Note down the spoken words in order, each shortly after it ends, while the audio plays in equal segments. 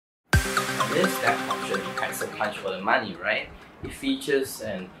This laptop should be packs a punch for the money, right? It features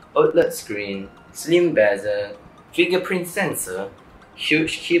an OLED screen, slim bezel, fingerprint sensor,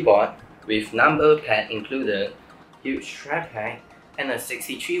 huge keyboard with number pad included, huge trackpad, and a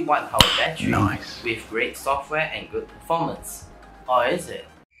 63-watt power battery with great software and good performance. Or is it?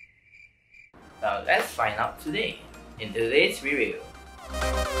 Now let's find out today, in today's review.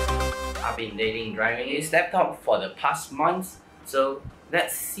 I've been dating driving this laptop for the past months, so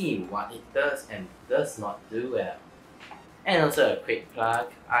let's see what it does and does not do well. And also a quick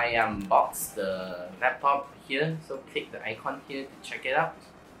plug, I unboxed the laptop here, so click the icon here to check it out.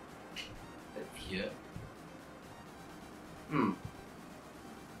 That's here.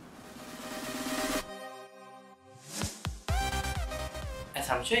 As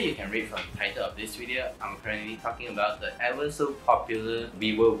I'm sure you can read from the title of this video, I'm currently talking about the ever so popular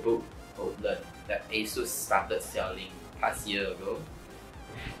Vivobook Oled that Asus started selling past year ago.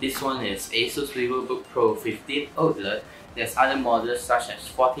 This one is Asus Vivobook Pro 15 Oled. There's other models such as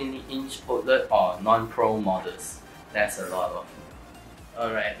 14-inch Oled or non-Pro models. That's a lot of them.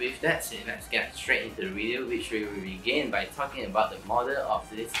 Alright, with that said, let's get straight into the video, which we will begin by talking about the model of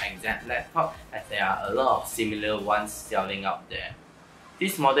this exact laptop, as there are a lot of similar ones selling out there.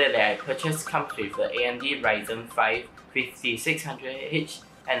 This model that I purchased comes with the AMD Ryzen 5 5600H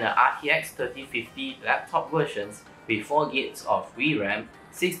and the RTX 3050 laptop versions with 4GB of VRAM,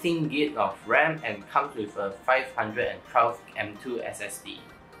 16GB of RAM, and comes with a 512 M2 SSD.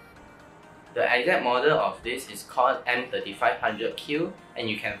 The exact model of this is called M3500Q, and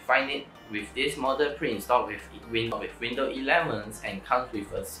you can find it with this model pre-installed with Windows 11 and comes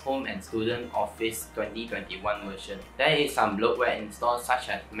with a Home and Student Office 2021 version. There is some bloatware installed such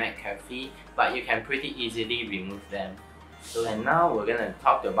as McAfee, but you can pretty easily remove them. And now we're gonna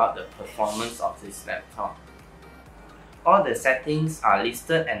talk about the performance of this laptop. All the settings are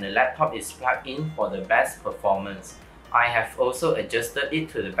listed and the laptop is plugged in for the best performance. I have also adjusted it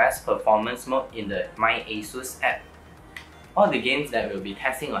to the best performance mode in the My Asus app. All the games that we'll be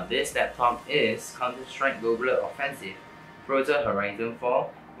testing on this laptop is Counter-Strike Global Offensive, Forza Horizon 4,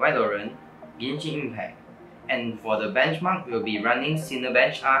 Valorant, Genshin Impact. And for the benchmark, we'll be running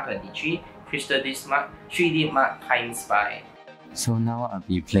Cinebench R23, Crystal Disk Mark, 3D Mark Time Spy. So now I'll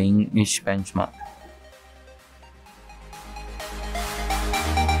be playing each benchmark.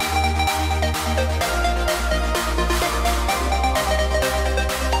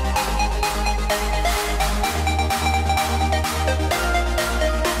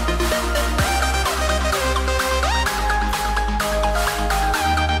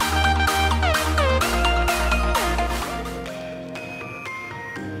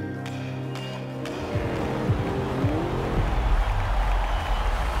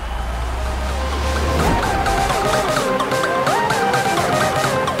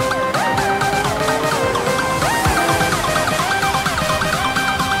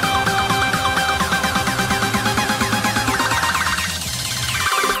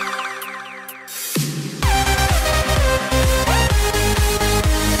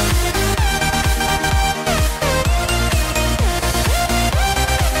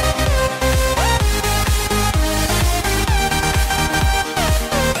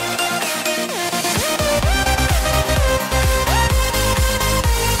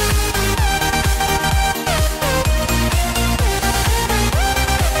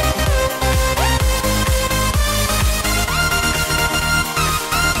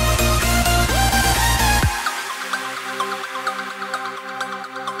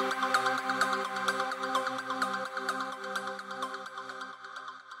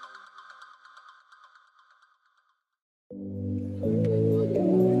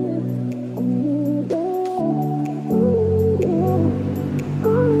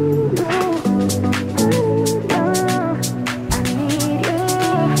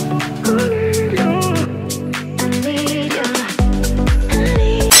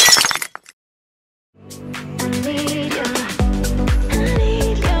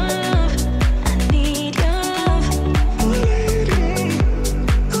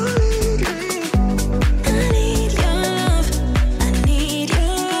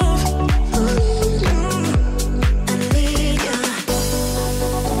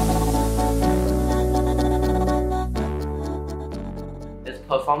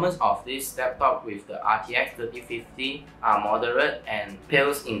 Performance of this laptop with the RTX 3050 are moderate and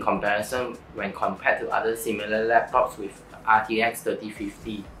pales in comparison when compared to other similar laptops with RTX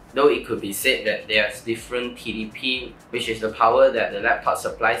 3050. Though it could be said that there's different TDP, which is the power that the laptop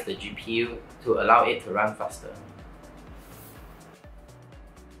supplies the GPU to allow it to run faster.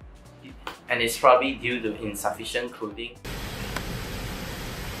 And it's probably due to insufficient cooling.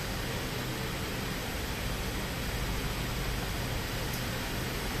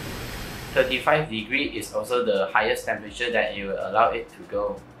 35 degrees is also the highest temperature that you will allow it to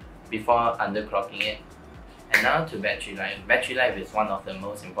go before underclocking it. And now to battery life. Battery life is one of the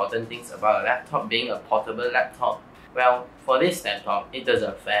most important things about a laptop being a portable laptop. Well, for this laptop, it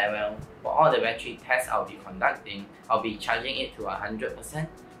doesn't fare well. For all the battery tests I'll be conducting, I'll be charging it to 100%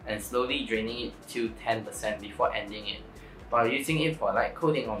 and slowly draining it to 10% before ending it. While using it for light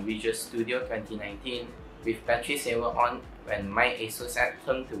coding on Visual Studio 2019, with battery saver on when my Asus app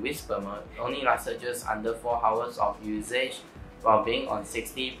turned to whisper mode, only lasted just under 4 hours of usage while being on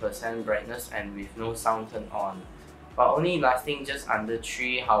 60% brightness and with no sound turned on, while only lasting just under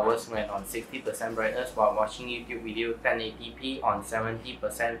 3 hours when on 60% brightness while watching YouTube video 1080p on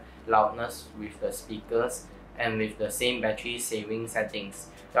 70% loudness with the speakers and with the same battery saving settings.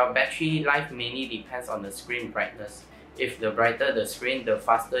 Your battery life mainly depends on the screen brightness. If the brighter the screen, the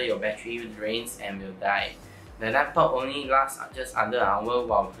faster your battery drains and will die. The laptop only lasts just under an hour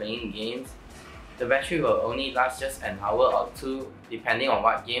while playing games. The battery will only last just an hour or two depending on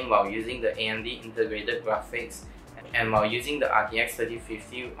what game while using the AMD integrated graphics, and while using the RTX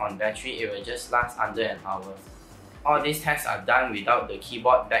 3050 on battery it will just last under an hour. All these tests are done without the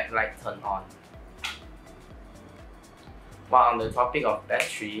keyboard backlight turned on. While on the topic of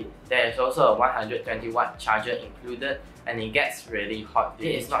battery, there is also a 120W charger included and it gets really hot.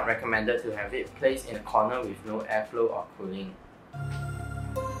 It is not recommended to have it placed in a corner with no airflow or cooling.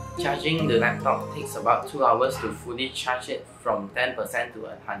 Charging the laptop takes about 2 hours to fully charge it from 10% to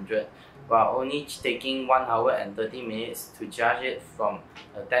 100, while only taking 1 hour and 30 minutes to charge it from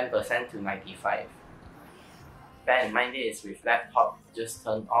 10% to 95. Bear in mind this is with laptop just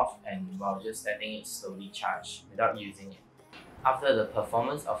turned off and while just letting it slowly charge without using it. After the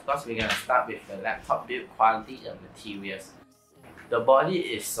performance, of course, we're gonna start with the laptop build quality and materials. The body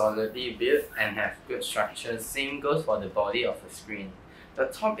is solidly built and have good structure. Same goes for the body of the screen. The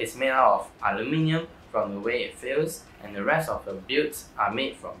top is made out of aluminium from the way it feels, and the rest of the builds are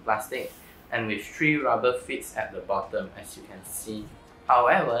made from plastic and with 3 rubber feet at the bottom, as you can see.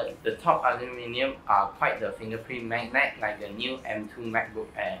 However, the top aluminium are quite the fingerprint magnet like the new M2 MacBook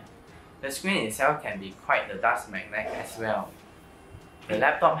Air. The screen itself can be quite the dust magnet as well. The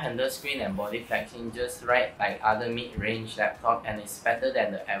laptop handles screen and body flexing just right like other mid-range laptops and is better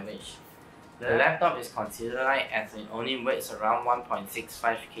than the average. The laptop is considered light as it only weighs around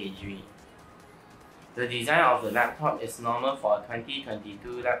 1.65 kg. The design of the laptop is normal for a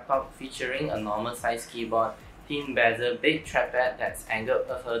 2022 laptop featuring a normal size keyboard, thin bezel, big trackpad that's angled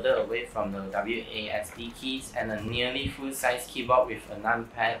further away from the WASD keys, and a nearly full-size keyboard with a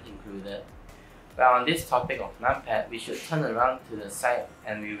numpad included. But on this topic of numpad, we should turn around to the side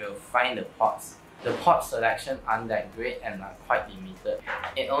and we will find the ports. The port selection aren't that great and are quite limited.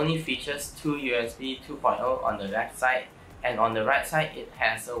 It only features 2 USB 2.0 on the left side, and on the right side it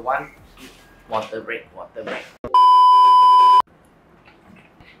has a water break.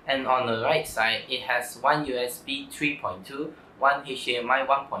 And on the right side it has one USB 3.2, one HDMI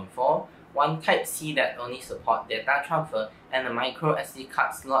 1.4, one Type-C that only supports data transfer, and a micro SD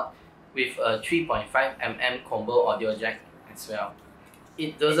card slot with a 3.5mm combo audio jack as well.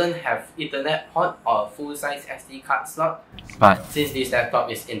 It doesn't have Ethernet port or full-size SD card slot, but since this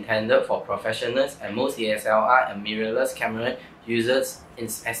laptop is intended for professionals and most DSLR and mirrorless camera uses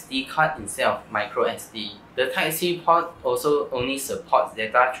SD card instead of micro SD. The Type-C port also only supports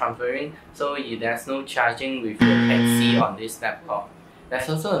data transferring, so there's no charging with the Type-C on this laptop. There's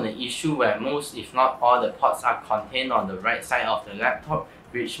also an issue where most if not all the ports are contained on the right side of the laptop,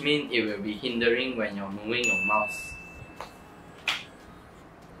 which means it will be hindering when you're moving your mouse.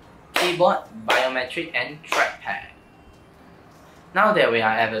 Keyboard, biometric and trackpad. Now that we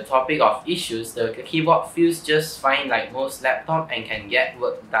are at the topic of issues, the keyboard feels just fine like most laptops and can get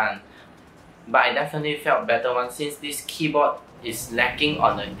work done. But I definitely felt better one since this keyboard is lacking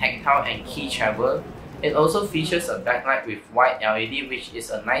on the tactile and key travel. It also features a backlight with white LED, which is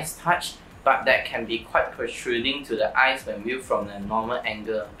a nice touch, but that can be quite protruding to the eyes when viewed from a normal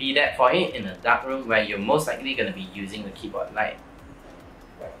angle. Be that for it in a dark room where you're most likely going to be using the keyboard light.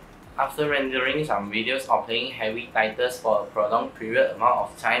 After rendering some videos or playing heavy titles for a prolonged period amount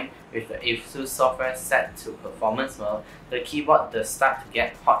of time with the Asus software set to performance mode, the keyboard does start to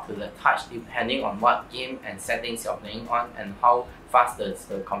get hot to the touch depending on what game and settings you're playing on and how fast does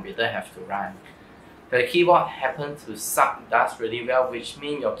the computer have to run. The keyboard happens to suck dust really well, which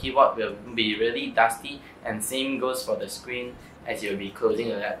means your keyboard will be really dusty, and same goes for the screen as you'll be closing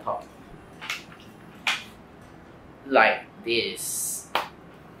the laptop. Like this.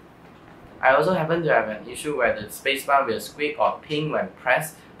 I also happen to have an issue where the spacebar will squeak or ping when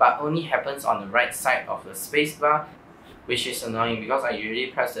pressed, but only happens on the right side of the spacebar. which is annoying because I usually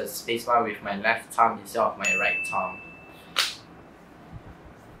press the spacebar with my left thumb instead of my right thumb.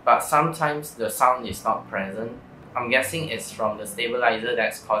 But sometimes the sound is not present. I'm guessing it's from the stabilizer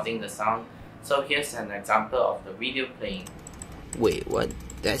that's causing the sound. So here's an example of the video playing. Wait, what?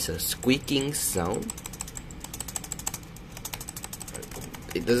 That's a squeaking sound?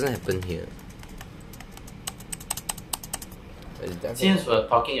 It doesn't happen here. Since we're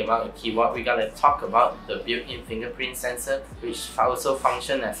talking about a keyboard, we gotta talk about the built-in fingerprint sensor, which also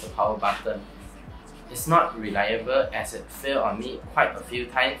functions as a power button. It's not reliable as it failed on me quite a few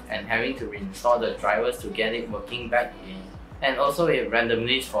times and having to reinstall the drivers to get it working back in. And also it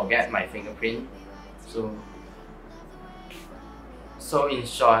randomly forgets my fingerprint. So in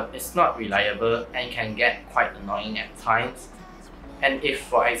short, it's not reliable and can get quite annoying at times. And if,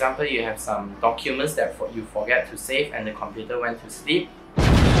 for example, you have some documents that you forget to save and the computer went to sleep,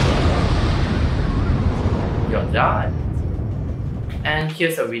 you're done. And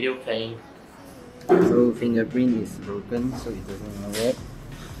here's a video playing. So fingerprint is broken, so it doesn't work.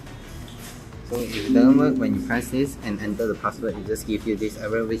 So if it doesn't work, when you press this and enter the password, it just gives you this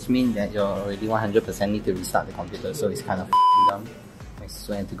error, which means that you're already 100% need to restart the computer. So it's kind of dumb. I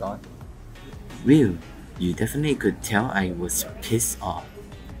swear to God. Will, you definitely could tell I was pissed off.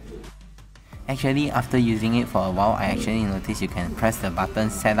 Actually, after using it for a while, I actually noticed you can press the button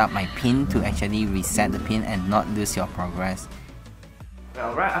set up my pin to actually reset the pin and not lose your progress.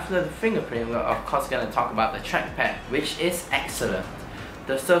 Well, right after the fingerprint, we're of course going to talk about the trackpad, which is excellent.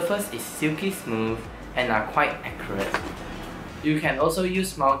 The surface is silky smooth and are quite accurate. You can also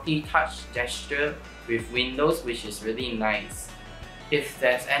use multi-touch gesture with Windows, which is really nice. If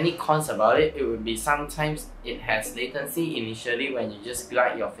there's any cons about it, it would be sometimes it has latency initially when you just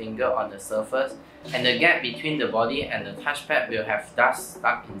glide your finger on the surface, and the gap between the body and the touchpad will have dust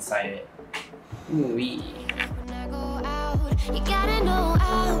stuck inside it. Ooh-wee.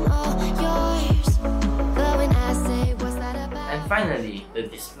 And finally, the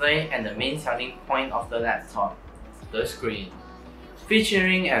display and the main selling point of the laptop, the screen.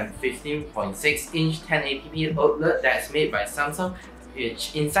 Featuring a 15.6-inch 1080p OLED that's made by Samsung,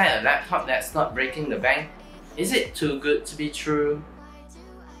 which inside a laptop that's not breaking the bank. Is it too good to be true?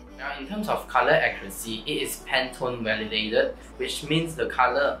 Now, in terms of color accuracy, it is Pantone validated, which means the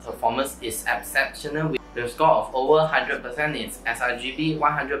color performance is exceptional with a score of over 100% in sRGB,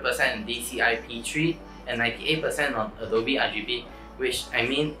 100% in DCI-P3, and 98% on Adobe RGB, which I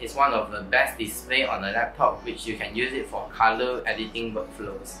mean is one of the best display on a laptop, which you can use it for color editing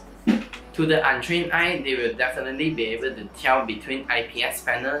workflows. To the untrained eye, they will definitely be able to tell between IPS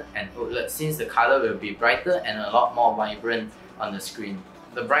panel and OLED since the color will be brighter and a lot more vibrant on the screen.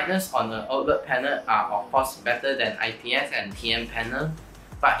 The brightness on the OLED panel are of course better than IPS and TN panel,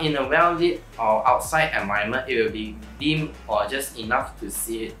 but in a well-lit or outside environment, it will be dim or just enough to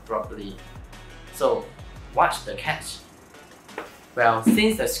see it properly. So, what's the catch? Well,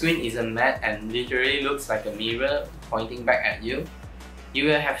 since the screen isn't matte and literally looks like a mirror pointing back at you, you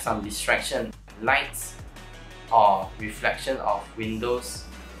will have some distraction, lights, or reflection of windows.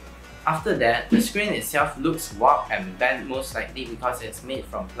 After that, the screen itself looks warped and bent most likely because it's made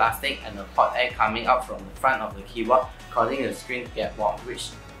from plastic and the hot air coming out from the front of the keyboard causing the screen to get warm, which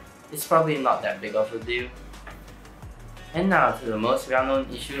is probably not that big of a deal. And now to the most well-known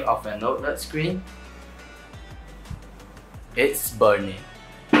issue of an OLED screen. It's burning.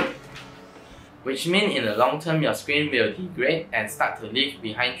 Which means in the long term your screen will degrade and start to leave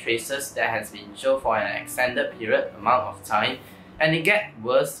behind traces that has been shown for an extended period amount of time, and it gets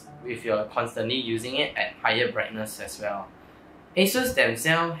worse if you're constantly using it at higher brightness as well. Asus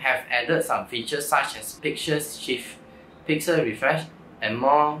themselves have added some features such as pixel shift, pixel refresh, and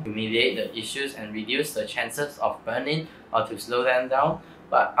more to mediate the issues and reduce the chances of burning or to slow them down,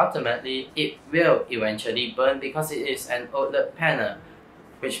 but ultimately it will eventually burn because it is an OLED panel,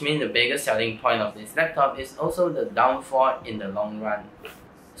 which means the biggest selling point of this laptop is also the downfall in the long run.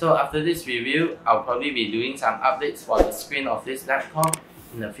 So after this review, I'll probably be doing some updates for the screen of this laptop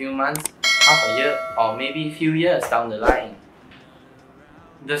in a few months, half a year, or maybe a few years down the line.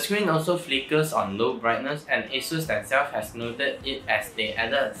 The screen also flickers on low brightness, and Asus themselves has noted it as they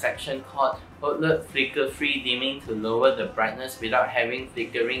added a section called OLED Flicker-Free Dimming to lower the brightness without having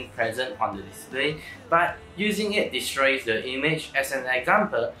flickering present on the display, but using it destroys the image. As an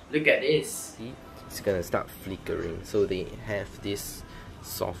example, look at this. See? It's gonna start flickering, so they have this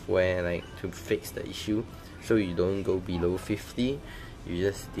software like to fix the issue, so you don't go below 50, you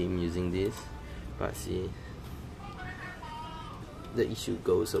just dim using this, but see, the issue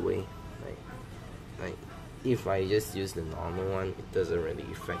goes away. Like if I just use the normal one, it doesn't really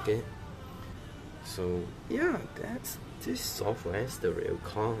affect it. So yeah, this software is the real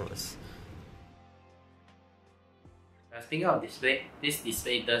cause. Speaking of display, this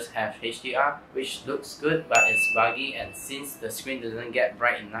display does have HDR, which looks good but it's buggy, and since the screen doesn't get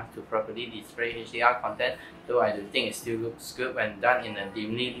bright enough to properly display HDR content, though I do think it still looks good when done in a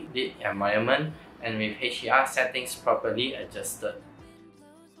dimly lit environment and with HDR settings properly adjusted.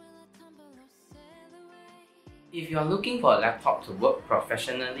 If you are looking for a laptop to work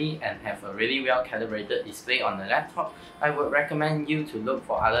professionally and have a really well calibrated display on the laptop, I would recommend you to look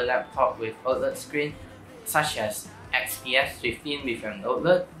for other laptops with OLED screen such as XPS 15 with an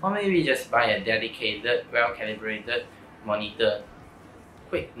OLED, or maybe just buy a dedicated, well-calibrated monitor.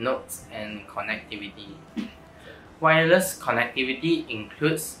 Quick notes and connectivity. Wireless connectivity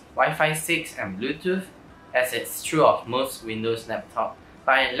includes Wi-Fi 6 and Bluetooth, as it's true of most Windows laptops,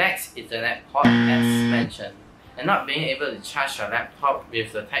 but it lacks Ethernet port as mentioned. And not being able to charge your laptop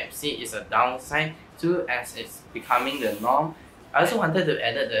with the Type-C is a downside too, as it's becoming the norm. I also wanted to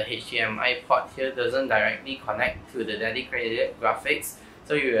add that the HDMI port here doesn't directly connect to the dedicated graphics,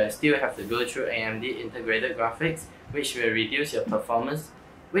 so you will still have to go through AMD integrated graphics, which will reduce your performance,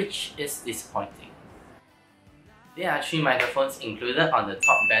 which is disappointing. There are 3 microphones included on the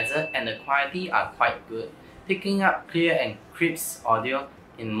top bezel, and the quality are quite good, picking up clear and crisp audio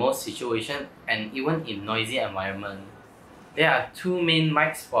in most situations and even in noisy environment. There are 2 main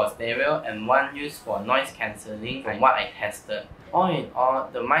mics for stereo and 1 used for noise cancelling from what I tested. All in all,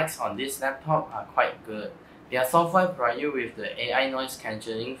 the mics on this laptop are quite good. Their software provides you with the AI noise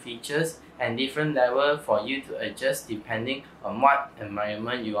cancelling features and different levels for you to adjust depending on what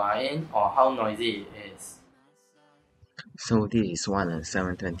environment you are in or how noisy it is. So this is what a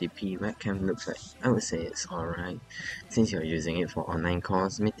 720p webcam looks like. I would say it's alright, since you're using it for online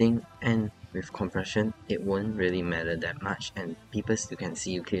calls, meeting, and with compression, it won't really matter that much and people still can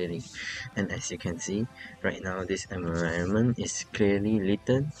see you clearly. And as you can see, right now this environment is clearly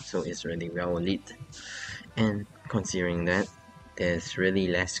lit, so it's really well lit. And considering that, there's really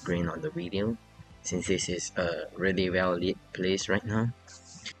less grain on the video, since this is a really well lit place right now.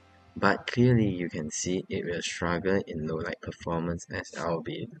 But clearly you can see it will struggle in low light performance, as I'll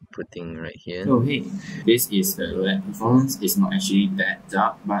be putting right here. So hey, this is the low light performance. It's not actually that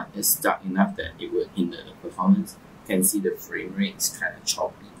dark, but it's dark enough that it will hinder the performance. You can see the frame rate is kind of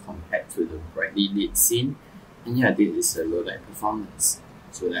choppy compared to the brightly lit scene. And yeah, this is the low light performance.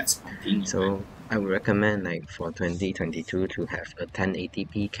 So let's continue. So I would recommend, like, for 2022 to have a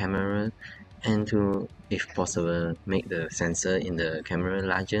 1080p camera, and to, if possible, make the sensor in the camera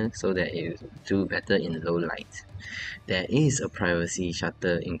larger so that it will do better in low light. There is a privacy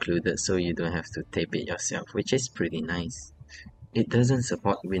shutter included, so you don't have to tape it yourself, which is pretty nice. It doesn't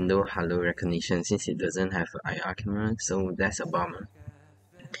support window halo recognition since it doesn't have an IR camera, so that's a bummer.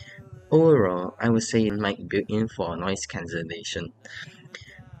 Overall, I would say it might built in for noise cancellation.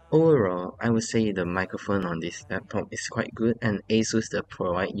 Overall, I would say the microphone on this laptop is quite good, and Asus does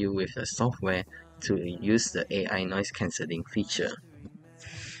provide you with the software to use the AI noise cancelling feature.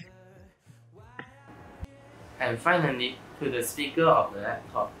 And finally, to the speaker of the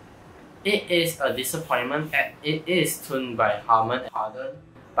laptop. It is a disappointment as it is tuned by Harman & Kardon,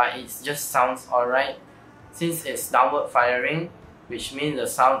 but it just sounds alright since it's downward firing, which means the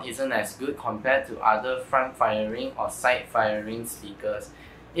sound isn't as good compared to other front firing or side firing speakers.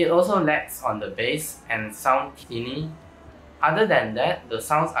 It also lacks on the bass and sound tinny. Other than that, the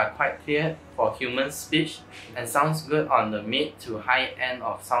sounds are quite clear for human speech and sounds good on the mid to high end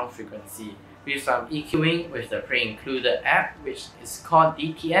of sound frequency. With some EQing with the pre-included app, which is called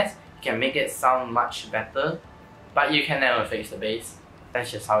DTS, you can make it sound much better, but you can never fix the bass.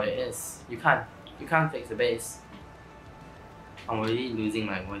 That's just how it is. You can't fix the bass. I'm really losing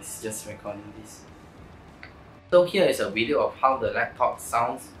my voice just recording this. So here is a video of how the laptop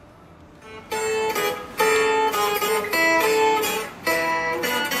sounds.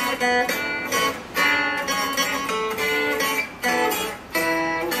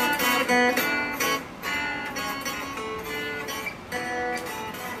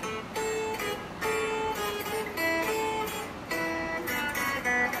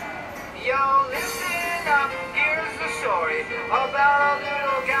 Yo, listen up, here's the story about a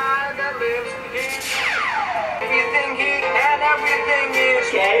little guy that lives in everything he and everything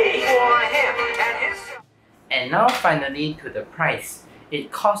is gay for him and his. And now finally to the price.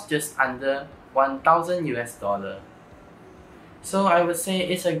 It costs just under 1,000 US dollar. So I would say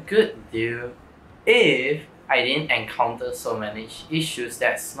it's a good deal if I didn't encounter so many issues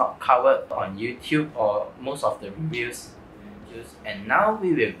that's not covered on YouTube or most of the reviews. And now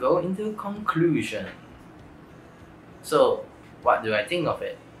we will go into conclusion. So what do I think of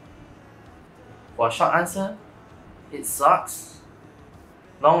it? For a short answer, it sucks.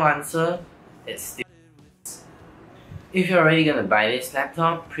 Long answer, it still sucks. If you're already gonna buy this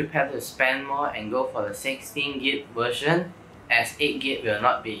laptop, prepare to spend more and go for the 16GB version, as 8GB will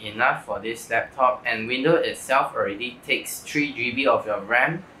not be enough for this laptop, and Windows itself already takes 3GB of your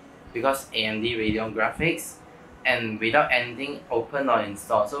RAM because AMD Radeon graphics, and without anything open or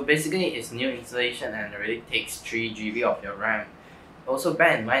installed. So basically it's new installation and already takes 3GB of your RAM. Also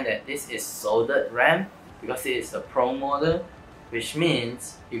bear in mind that this is soldered RAM because it is a Pro model, which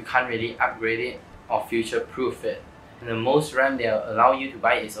means you can't really upgrade it or future proof it. And the most RAM they'll allow you to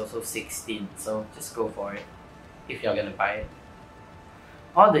buy is also 16, so just go for it if you're gonna buy it.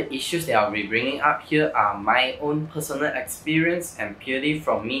 All the issues that I'll be bringing up here are my own personal experience and purely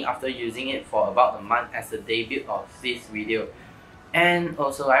from me after using it for about a month as the debut of this video. And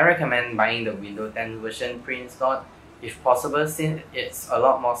also I recommend buying the Windows 10 version pre-installed if possible, since it's a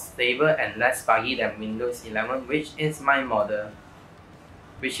lot more stable and less buggy than Windows 11, which is my model.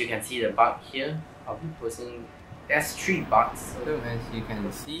 Which you can see the bug here. I'll be posting. There's 3 bugs. So as you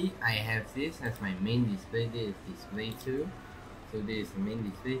can see, I have this as my main display. This is display 2. So this is the main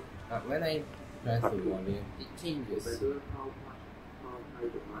display. But when I press the volume, it changes.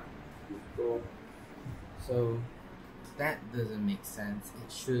 So that doesn't make sense.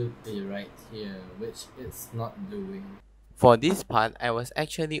 It should be right here, which it's not doing. For this part, I was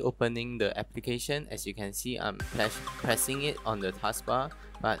actually opening the application. As you can see, I'm pressing it on the taskbar,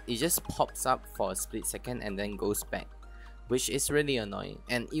 but it just pops up for a split second and then goes back, which is really annoying.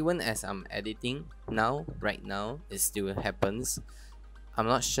 And even as I'm editing right now, it still happens. I'm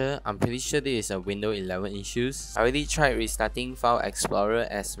not sure. I'm pretty sure this is a Windows 11 issues. I already tried restarting File Explorer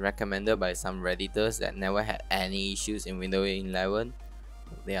as recommended by some Redditors that never had any issues in Windows 11.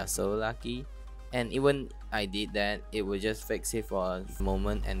 They are so lucky. And even I did that, it would just fix it for a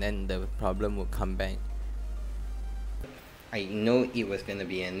moment and then the problem would come back. I know it was gonna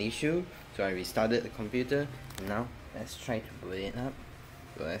be an issue, so I restarted the computer. Now let's try to boot it up.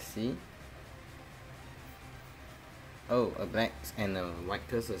 So let's see. Oh, a black and a white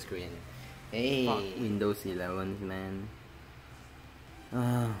cursor screen. Hey, Windows 11, man.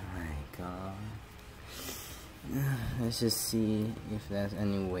 Oh my god. Let's just see if there's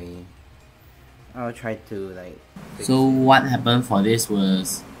any way. I'll try to So what happened for this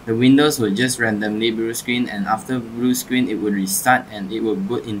was the Windows would just randomly blue screen, and after blue screen it would restart and it would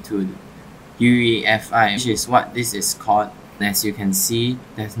boot into UEFI, which is what this is called. And as you can see,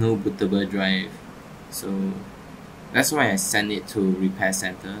 there's no bootable drive. So that's why I sent it to repair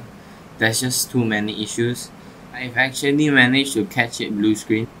center. There's just too many issues. I've actually managed to catch it blue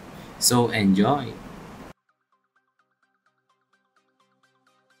screen. So enjoy!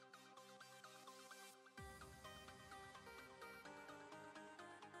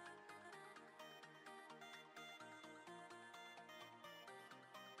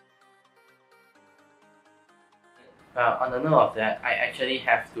 On the note of that, I actually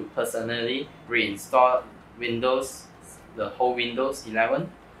have to personally reinstall Windows, the whole Windows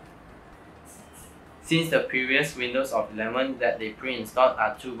 11. Since the previous Windows of 11 that they pre-installed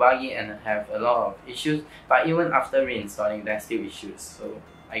are too buggy and have a lot of issues, but even after reinstalling there's still issues, so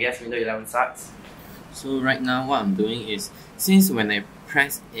I guess Windows 11 sucks. So right now what I'm doing is, since when I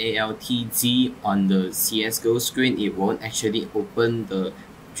press ALTZ on the CSGO screen, it won't actually open the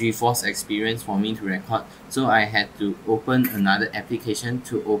GeForce experience for me to record, so I had to open another application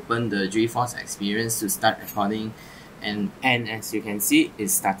to open the GeForce experience to start recording, and as you can see, it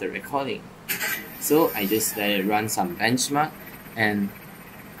started recording. So I just let it run some benchmark, and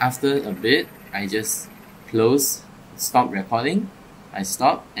after a bit I just stop recording, I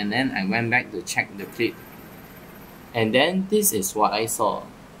stopped, and then I went back to check the clip, and then this is what I saw.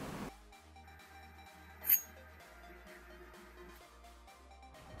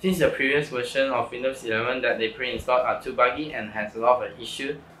 Since the previous version of Windows 11 that they pre-installed are too buggy and has a lot of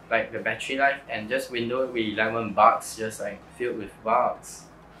issues like the battery life and just Windows 11 bugs, just filled with bugs.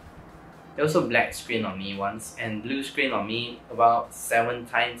 They also black screen on me once and blue screen on me about 7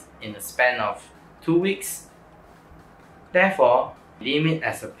 times in the span of 2 weeks. Therefore, deem it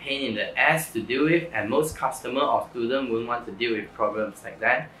as a pain in the ass to deal with, and most customer or student wouldn't want to deal with problems like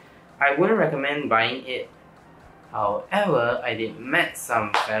that. I wouldn't recommend buying it. However, I did meet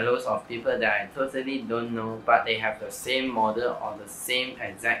some fellows of people that I totally don't know, but they have the same model or the same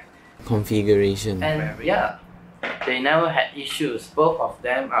exact configuration. And yeah, they never had issues. Both of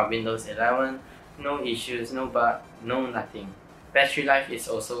them are Windows 11, no issues, no bug, no nothing. Battery life is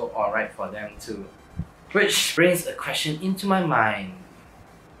also alright for them too. Which brings a question into my mind.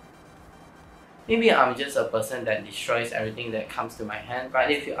 Maybe I'm just a person that destroys everything that comes to my hand, but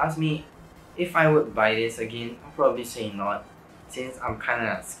if you ask me, If I would buy this again, I'll probably say not, since I'm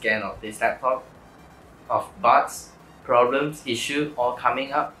kinda scared of this laptop, of bugs, problems, issue all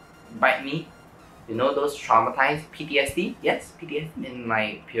coming up, bite me. You know those traumatized PTSD? Yes, PTSD. In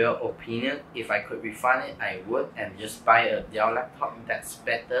my pure opinion, if I could refund it, I would, and just buy a Dell laptop that's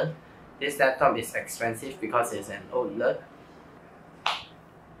better. This laptop is expensive because it's an Oled.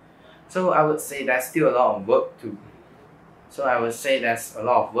 So I would say there's still a lot of work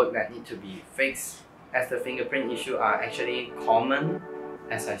that need to be fixed, as the fingerprint issue are actually common,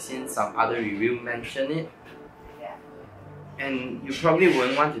 as I've seen some other review mention it. And you probably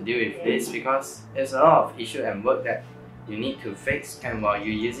wouldn't want to deal with this because there's a lot of issue and work that you need to fix, and while you're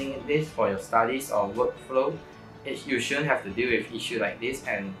using this for your studies or workflow, you shouldn't have to deal with issue like this.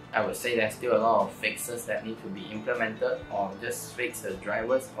 And I would say there's still a lot of fixes that need to be implemented, or just fix the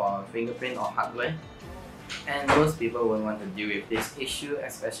drivers for fingerprint or hardware. And most people won't want to deal with this issue,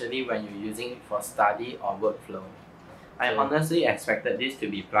 especially when you're using it for study or workflow. I honestly expected this to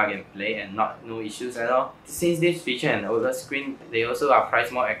be plug and play and no issues at all. Since this feature an OLED screen, they also are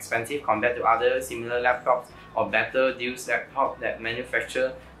priced more expensive compared to other similar laptops or better deals laptop that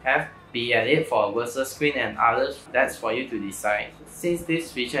manufacturers have. Be it for a versus screen and others, that's for you to decide. Since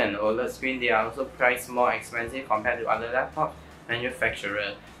this feature an OLED screen, they are also priced more expensive compared to other laptop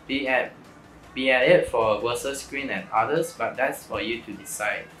manufacturers. Be it for a versus screen and others, but that's for you to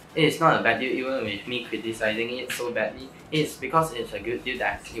decide. It is not a bad deal even with me criticizing it so badly. It's because it's a good deal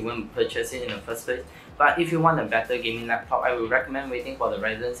that I even purchased it in the first place. But if you want a better gaming laptop, I would recommend waiting for the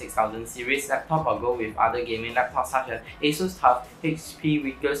Ryzen 6000 series laptop, or go with other gaming laptops such as Asus TUF, HP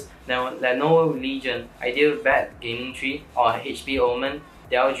Weakers, Lenovo Legion, Idealbat Gaming 3, or HP Omen,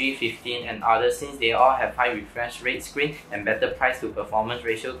 Dell G15 and others, since they all have high refresh rate screen and better price to performance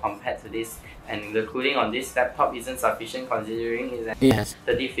ratio compared to this. And the cooling on this laptop isn't sufficient considering it has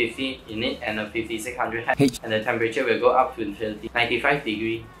 3050 in it and a 5600 Hz, and the temperature will go up to 95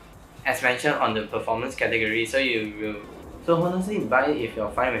 degrees. As mentioned on the performance category, so honestly buy it if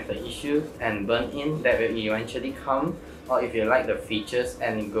you're fine with the issue and burn-in that will eventually come, or if you like the features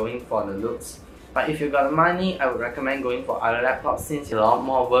and going for the looks. But if you got the money, I would recommend going for other laptops since it's a lot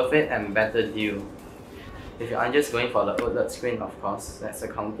more worth it and better deal. If you aren't just going for the OLED screen, of course, that's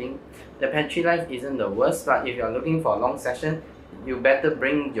accounting. The battery life isn't the worst, but if you're looking for a long session, you better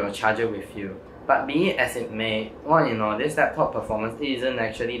bring your charger with you. But be it as it may, this laptop performance isn't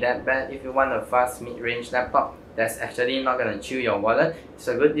actually that bad. If you want a fast mid-range laptop that's actually not gonna chew your wallet, it's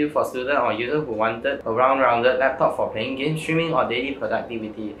a good deal for student or user who wanted a rounded laptop for playing games, streaming or daily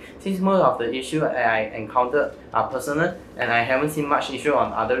productivity. Since most of the issues I encountered are personal and I haven't seen much issue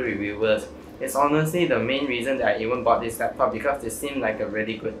on other reviewers, it's honestly the main reason that I even bought this laptop, because it seemed like a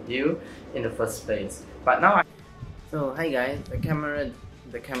really good deal in the first place. But now So hi guys, the camera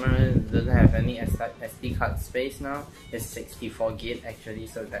doesn't have any SD card space now. It's 64 gig actually,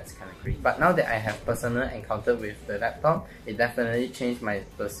 so that's kind of crazy. But now that I have personal encounter with the laptop, it definitely changed my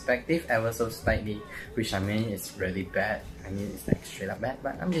perspective ever so slightly, which I mean is really bad. I mean it's like straight up bad,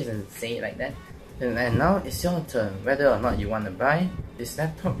 but I'm just gonna say it like that. And now it's your turn. Whether or not you want to buy, this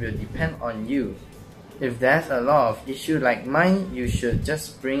laptop will depend on you. If there's a lot of issue like mine, you should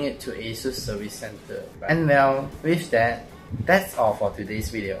just bring it to Asus Service Center. And well, with that, that's all for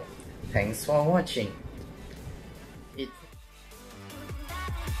today's video. Thanks for watching.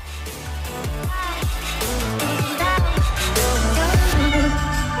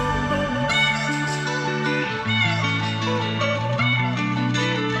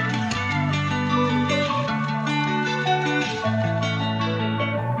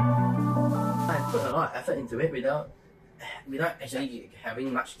 Effort into it without actually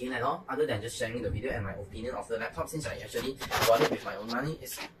having much gain at all, other than just sharing the video and my opinion of the laptop, since I actually bought it with my own money.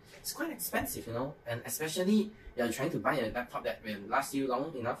 It's quite expensive, and especially you're trying to buy a laptop that will last you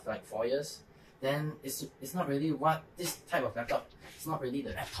long enough, like 4 years, then it's not really what this type of laptop, it's not really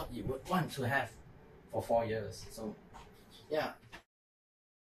the laptop you would want to have for 4 years. So yeah.